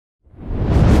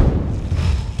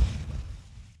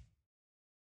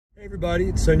Hey everybody,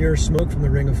 it's Senor Smoke from the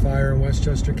Ring of Fire in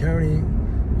Westchester County.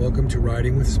 Welcome to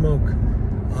Riding with Smoke.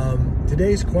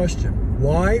 Today's question: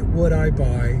 why would I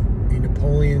buy a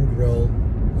Napoleon grill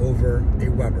over a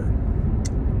Weber?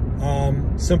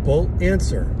 Simple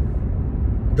answer: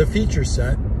 the feature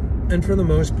set, and for the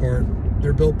most part,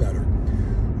 they're built better.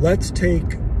 Let's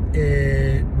take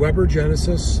a Weber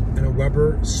Genesis and a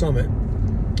Weber Summit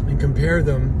and compare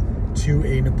them to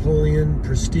a Napoleon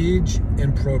Prestige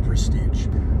and Pro Prestige.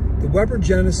 The Weber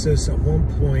Genesis at one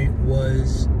point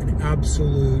was an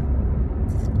absolute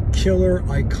killer,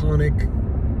 iconic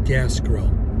gas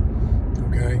grill,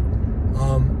 okay?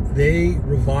 They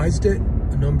revised it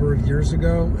a number of years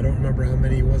ago. I don't remember how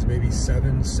many it was, maybe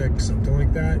 7, 6, something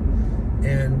like that.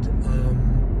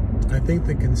 And I think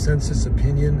the consensus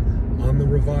opinion on the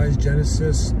revised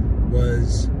Genesis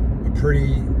was a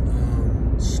pretty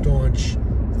staunch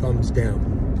thumbs down.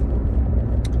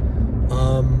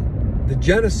 The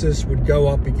Genesis would go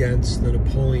up against the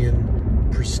Napoleon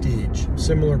Prestige,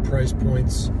 similar price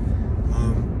points.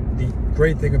 The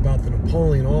great thing about the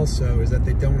Napoleon also is that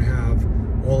they don't have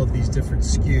all of these different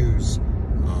SKUs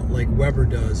like Weber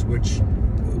does, which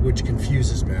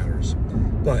confuses matters.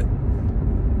 But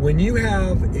when you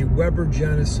have a Weber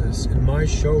Genesis in my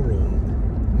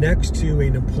showroom next to a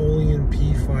Napoleon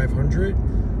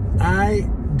P500, I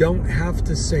don't have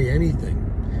to say anything.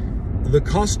 The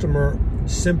customer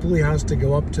simply has to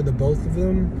go up to the both of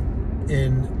them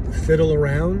and fiddle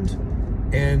around,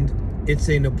 and it's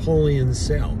a Napoleon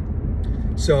sale.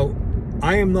 So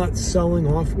I am not selling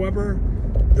off Weber.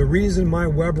 The reason my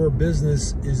Weber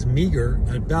business is meager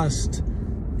at best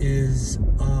is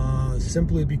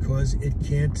simply because it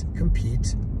can't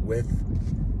compete with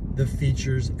the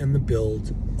features and the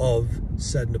build of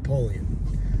said Napoleon.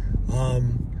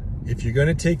 If you're going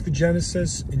to take the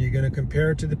Genesis and you're going to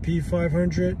compare it to the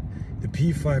P500, the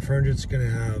P500 is going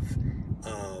to have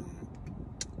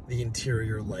the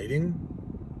interior lighting.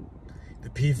 The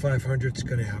P500 is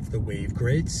going to have the wave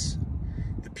grates,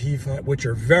 which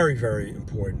are very, very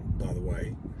important, by the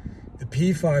way. The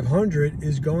P500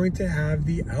 is going to have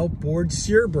the outboard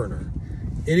sear burner,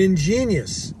 an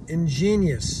ingenious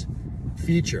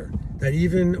feature that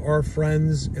even our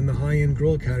friends in the high-end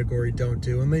grill category don't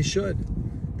do, and they should.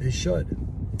 They should.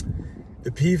 The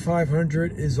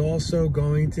P500 is also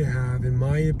going to have, in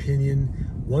my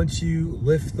opinion, once you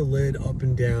lift the lid up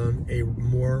and down, a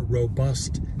more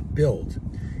robust build.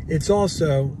 It's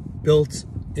also built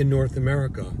in North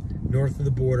America, north of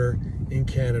the border in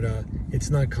Canada.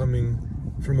 It's not coming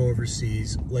from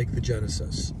overseas like the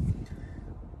Genesis.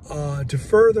 To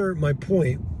further my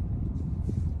point,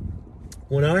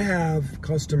 when I have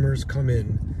customers come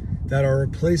in that are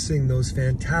replacing those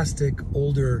fantastic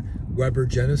older Weber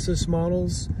Genesis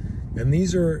models, and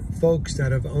these are folks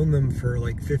that have owned them for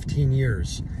like 15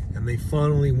 years, and they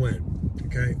finally went,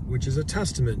 okay, which is a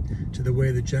testament to the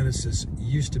way the Genesis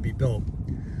used to be built.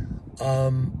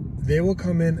 They will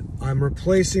come in, I'm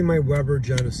replacing my Weber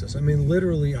Genesis. I mean,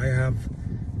 literally, I have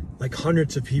like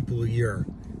hundreds of people a year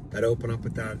that open up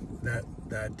with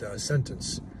that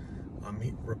sentence. I'm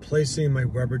replacing my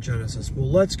Weber Genesis. Well,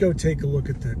 let's go take a look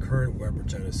at the current Weber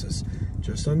Genesis.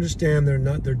 Just understand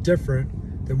they're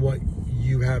different than what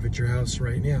you have at your house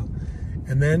right now.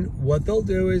 And then what they'll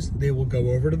do is they will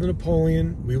go over to the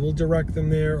Napoleon. We will direct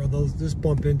them there, or they'll just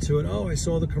bump into it. Oh, I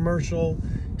saw the commercial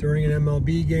during an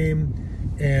MLB game,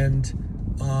 and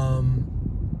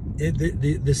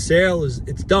the sale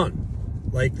it's done.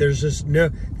 Like, there's just no,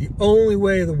 the only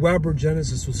way the Weber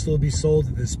Genesis will still be sold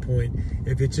at this point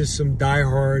if it's just some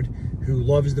diehard who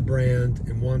loves the brand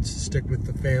and wants to stick with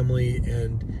the family,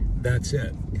 and that's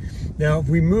it. Now, if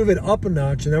we move it up a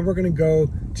notch, and then we're going to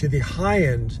go to the high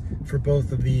end for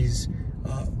both of these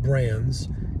brands,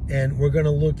 and we're going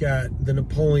to look at the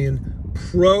Napoleon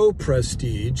Pro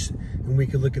Prestige, and we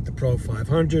could look at the Pro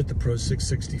 500, the Pro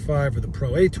 665, or the Pro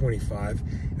 825,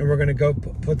 and we're going to go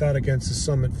put that against the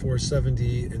Summit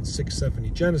 470 and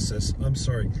 670 Genesis. I'm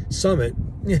sorry, Summit.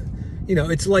 You know,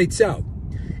 it's lights out.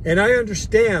 And I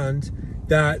understand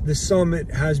that the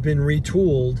Summit has been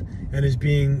retooled and is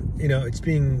being, you know, it's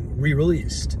being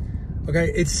re-released.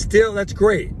 Okay, it's still, that's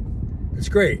great. It's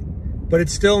great. But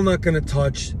it's still not going to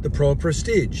touch the Pro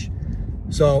Prestige.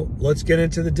 So let's get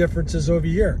into the differences over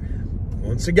here.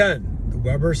 Once again, the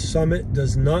Weber Summit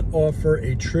does not offer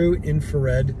a true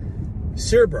infrared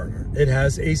sear burner. It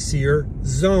has a sear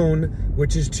zone,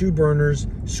 which is 2 burners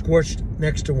squished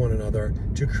next to one another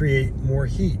to create more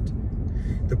heat.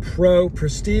 The Pro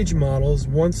Prestige models,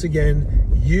 once again,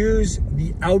 use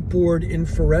the outboard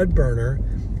infrared burner.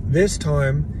 This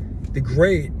time, the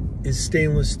grate is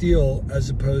stainless steel as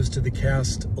opposed to the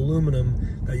cast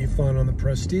aluminum that you find on the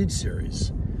Prestige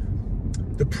series.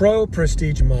 The Pro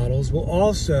Prestige models will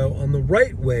also, on the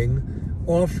right wing,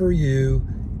 offer you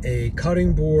a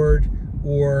cutting board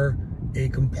or a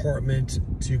compartment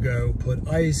to go put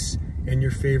ice and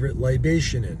your favorite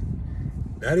libation in.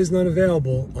 That is not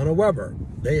available on a Weber.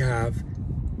 They have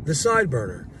the side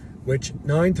burner, which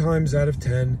 9 times out of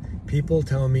 10 people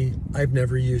tell me I've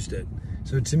never used it.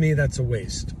 So to me, that's a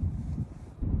waste.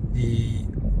 The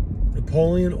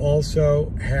Napoleon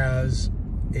also has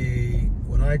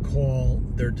what I call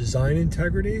their design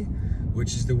integrity,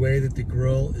 which is the way that the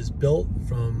grill is built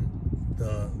from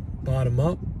the bottom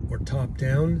up or top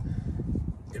down.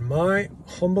 In my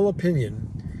humble opinion,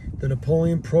 the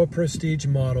Napoleon Pro Prestige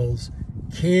models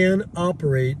can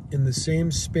operate in the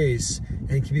same space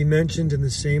and can be mentioned in the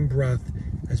same breath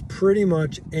as pretty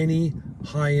much any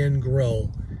high-end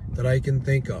grill that I can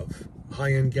think of,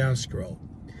 high-end gas grill.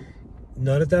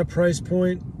 Not at that price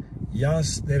point.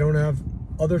 Yes, they don't have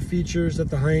other features that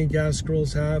the high-end gas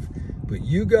grills have, but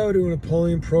you go to a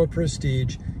Napoleon Pro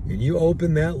Prestige and you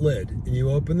open that lid and you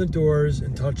open the doors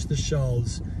and touch the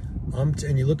shelves,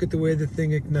 and you look at the way the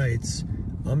thing ignites,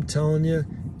 I'm telling you,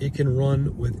 it can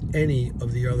run with any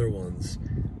of the other ones.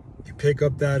 You pick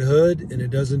up that hood and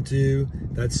it doesn't do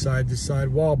that side-to-side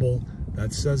wobble.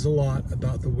 That says a lot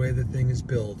about the way the thing is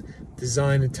built.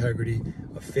 Design integrity,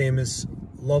 a famous,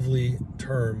 lovely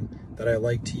term that I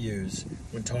like to use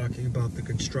when talking about the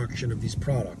construction of these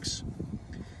products.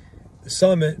 The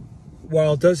Summit,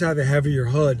 while it does have a heavier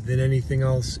hood than anything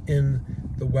else in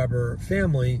the Weber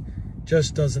family,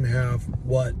 just doesn't have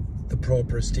what the Pro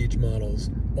Prestige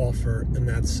models offer in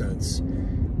that sense.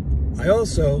 I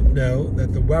also know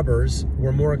that the Webers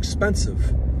were more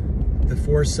expensive. The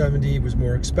 470 was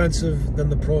more expensive than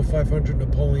the Pro 500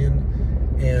 Napoleon,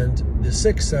 and the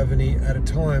 670 at a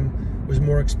time was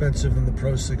more expensive than the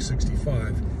Pro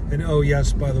 665. And oh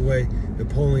yes, by the way,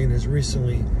 Napoleon has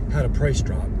recently had a price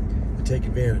drop to take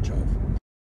advantage of.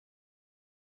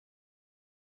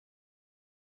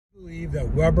 I believe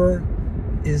that Weber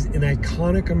is an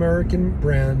iconic American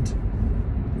brand,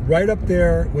 right up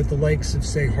there with the likes of,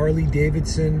 say, Harley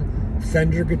Davidson,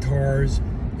 Fender guitars,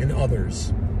 and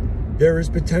others. There is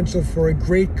potential for a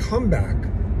great comeback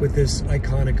with this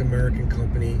iconic American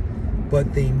company,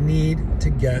 but they need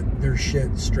to get their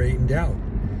shit straightened out.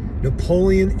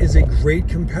 Napoleon is a great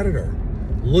competitor.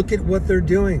 Look at what they're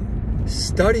doing.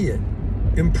 Study it.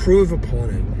 Improve upon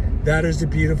it. That is the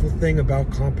beautiful thing about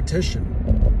competition.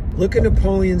 Look at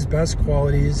Napoleon's best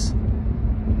qualities.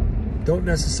 Don't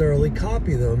necessarily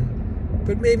copy them,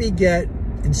 but maybe get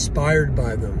inspired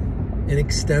by them and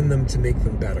extend them to make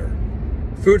them better.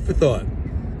 Food for thought.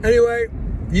 Anyway,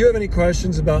 if you have any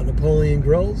questions about Napoleon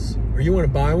grills or you want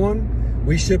to buy one,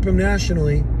 we ship them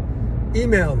nationally.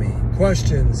 Email me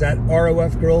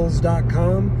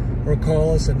questions@rofgrills.com or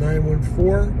call us at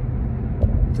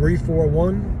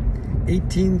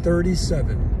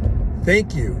 914-341-1837.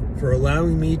 Thank you for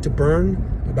allowing me to burn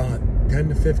about 10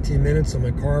 to 15 minutes on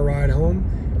my car ride home,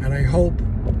 and I hope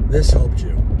this helped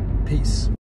you. Peace.